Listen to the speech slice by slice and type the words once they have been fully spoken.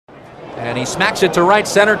And he smacks it to right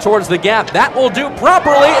center towards the gap. That will do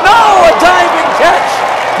properly. No, a diving catch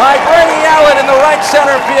by Brady Allen in the right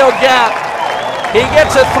center field gap. He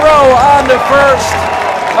gets a throw on to first.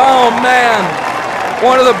 Oh, man.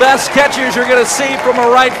 One of the best catches you're going to see from a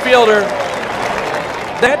right fielder.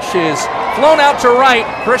 That is flown out to right.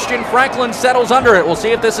 Christian Franklin settles under it. We'll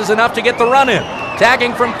see if this is enough to get the run in.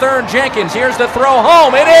 Tagging from third, Jenkins. Here's the throw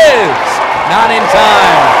home. It is not in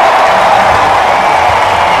time.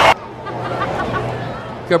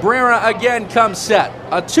 Cabrera again comes set.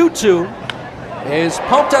 A 2-2 is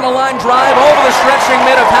pumped on a line drive over the stretching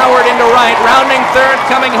mid of Howard into right. Rounding third,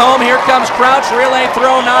 coming home. Here comes Crouch. Relay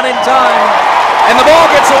throw, not in time. And the ball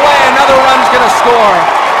gets away. Another run's going to score.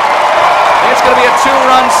 It's going to be a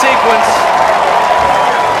two-run sequence.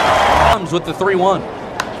 Comes with the 3-1.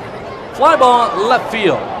 Fly ball left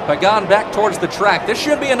field. Pagan back towards the track. This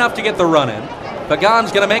should be enough to get the run in.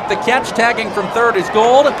 Pagan's going to make the catch. Tagging from third is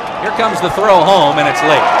Gold. Here comes the throw home, and it's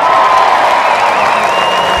late.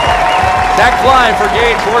 Tag fly for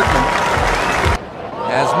Gage Workman.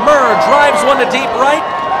 As Murr drives one to deep right.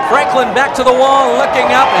 Franklin back to the wall,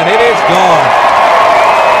 looking up, and it is gone.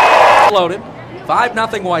 Loaded.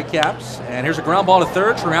 5-0 Whitecaps. And here's a ground ball to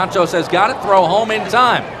third. Triantos has got it. Throw home in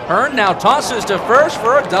time. Hearn now tosses to first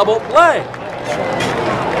for a double play.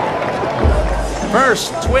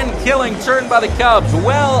 First twin killing turn by the Cubs.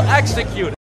 Well executed.